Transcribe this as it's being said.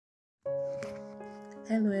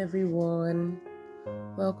Hello, everyone.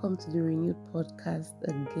 Welcome to the Renewed Podcast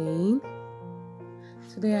again.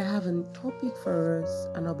 Today, I have a topic for us,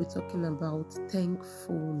 and I'll be talking about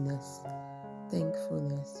thankfulness.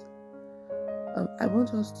 Thankfulness. I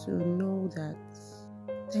want us to know that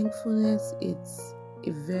thankfulness is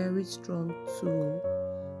a very strong tool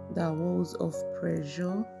that walls of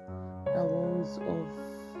pressure, that walls of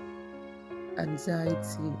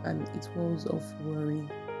anxiety, and it walls of worry.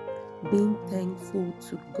 Being thankful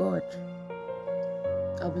to God.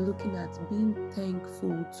 I'll be looking at being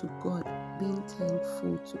thankful to God, being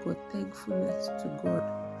thankful to God, thankfulness to God.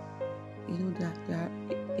 You know that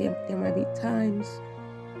there might be times,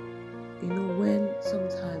 when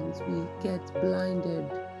sometimes we get blinded,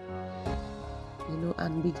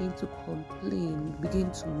 and begin to complain,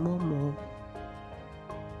 begin to murmur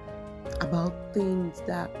about things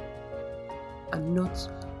that are not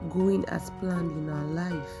going as planned in our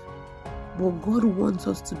life. But God wants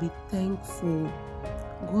us to be thankful.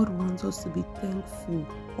 God wants us to be thankful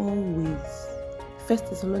always. 1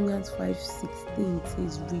 Thessalonians 5:16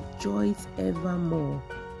 says, rejoice evermore.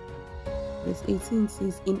 Verse 18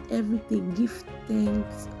 says, in everything give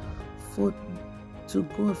thanks to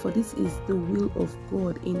God, for this is the will of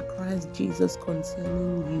God in Christ Jesus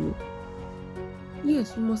concerning you.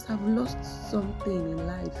 Yes, you must have lost something in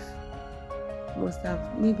life. You must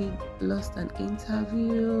have maybe lost an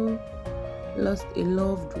interview, lost a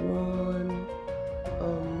loved one,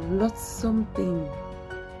 lost something,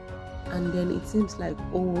 and then it seems like,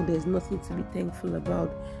 there's nothing to be thankful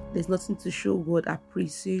about, there's nothing to show God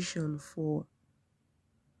appreciation for.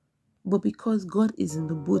 But because God is in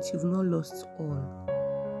the boat, you've not lost all.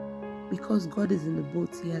 Because God is in the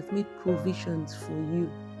boat, He has made provisions for you.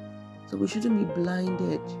 So we shouldn't be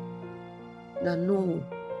blinded that no,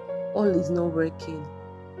 all is not working,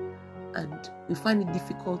 and we find it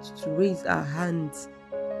difficult to raise our hands,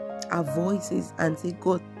 our voices, and say,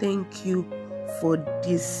 God, thank you for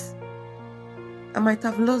this. I might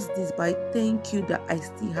have lost this, but I thank you that I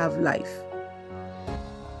still have life.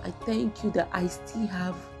 I thank you that I still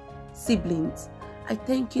have siblings. I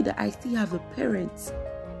thank you that I still have a parent.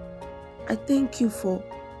 I thank you for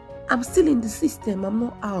I'm still in the system, I'm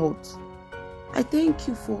not out. I thank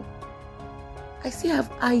you for I still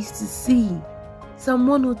have eyes to see. Psalm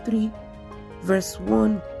 103 verse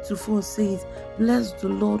 1-4 says, bless the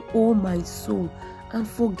Lord, O my soul, and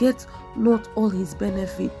forget not all His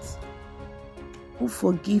benefits, who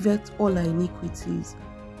forgiveth all our iniquities,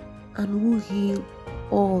 and who heal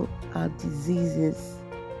all our diseases,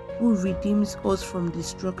 who redeems us from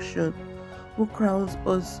destruction, who crowns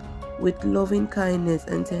us with loving kindness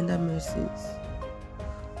and tender mercies.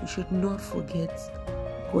 We should not forget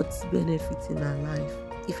God's benefits in our life.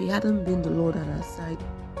 If He hadn't been the Lord on our side,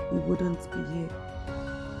 we wouldn't be here.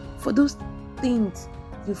 For those things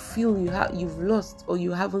you feel you've lost or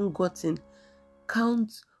you haven't gotten,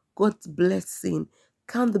 count God's blessing,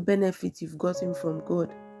 count the benefits you've gotten from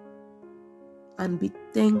God, and be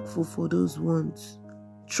thankful for those ones,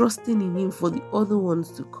 trusting in Him for the other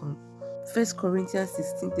ones to come. 1 Corinthians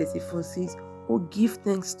 16:34 says, oh, give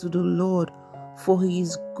thanks to the Lord, for He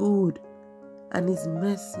is good, and His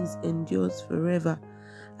mercies endures forever.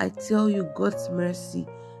 I tell you, God's mercy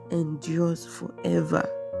endures forever.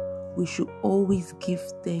 We should always give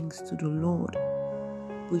thanks to the Lord.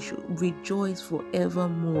 We should rejoice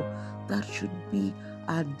forevermore. That should be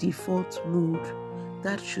our default mood.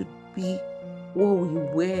 That should be what we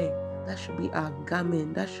wear. That should be our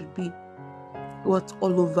garment. That should be what's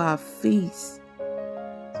all over our face.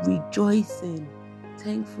 Rejoicing,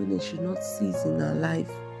 thankfulness should not cease in our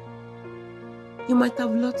life. You might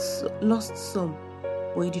have lost some,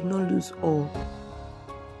 but you did not lose all.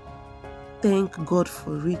 Thank God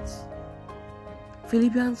for it.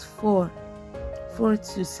 Philippians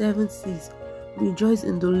 4:4-7 says, rejoice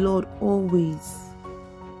in the Lord always.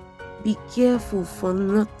 Be careful for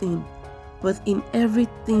nothing, but in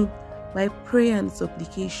everything by prayer and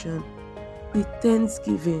supplication, with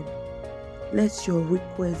thanksgiving, let your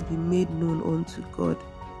requests be made known unto God.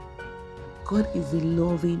 God is a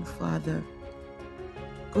loving Father.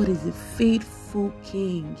 God is a faithful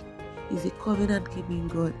King. He's a covenant-keeping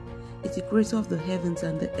God. He's the creator of the heavens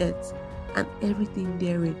and the earth and everything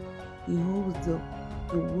therein. He holds the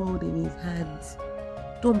world in His hands.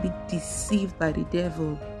 Don't be deceived by the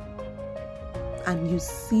devil and you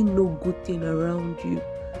see no good thing around you.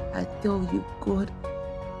 I tell you, God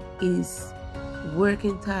is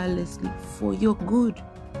working tirelessly for your good.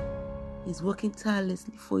 He's working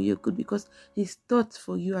tirelessly for your good, because His thoughts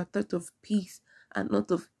for you are thoughts of peace and not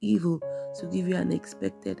of evil, to give you an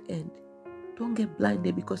expected end. Don't get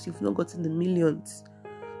blinded because you've not gotten the millions.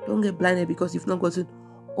 Don't get blinded because you've not gotten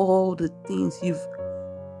all the things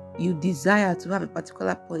you desire to have a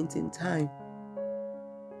particular point in time.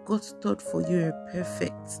 God's thought for you are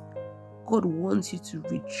perfect. God wants you to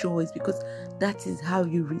rejoice because that is how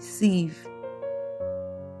you receive.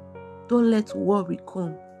 Don't let worry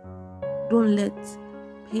come. Don't let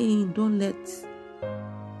pain, don't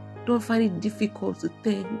find it difficult to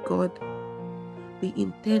thank God. Be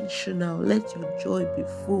intentional. Let your joy be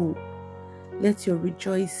full. Let your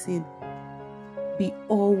rejoicing be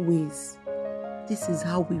always. This is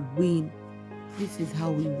how we win. This is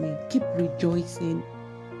how we win. Keep rejoicing.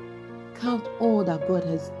 Count all that God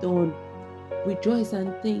has done. Rejoice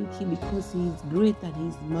and thank Him because He is great and He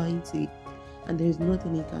is mighty, and there is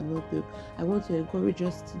nothing He cannot do. I want to encourage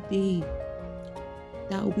us today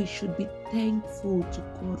that we should be thankful to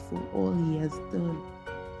God for all He has done.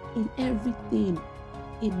 In everything,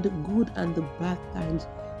 in the good and the bad times,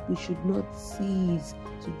 we should not cease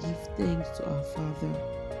to give thanks to our Father,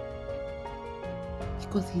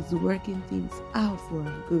 because He's working things out for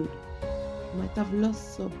our good. You might have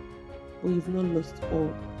lost some, but you've not lost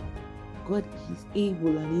all. God is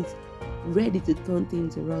able and He's ready to turn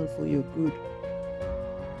things around for your good.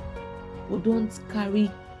 But don't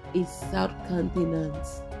carry a sad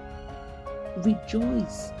countenance.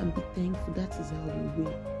 Rejoice and be thankful. That is how we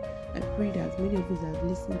win. I pray that many of us have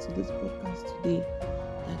listened to this podcast today,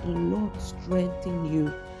 that the Lord strengthen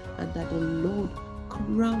you and that the Lord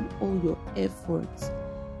crown all your efforts,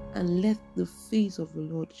 and let the face of the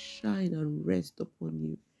Lord shine and rest upon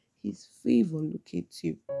you. His favor locate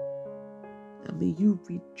you, and may you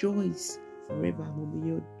rejoice forevermore. May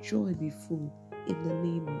your joy be full in the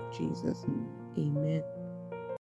name of Jesus. Amen.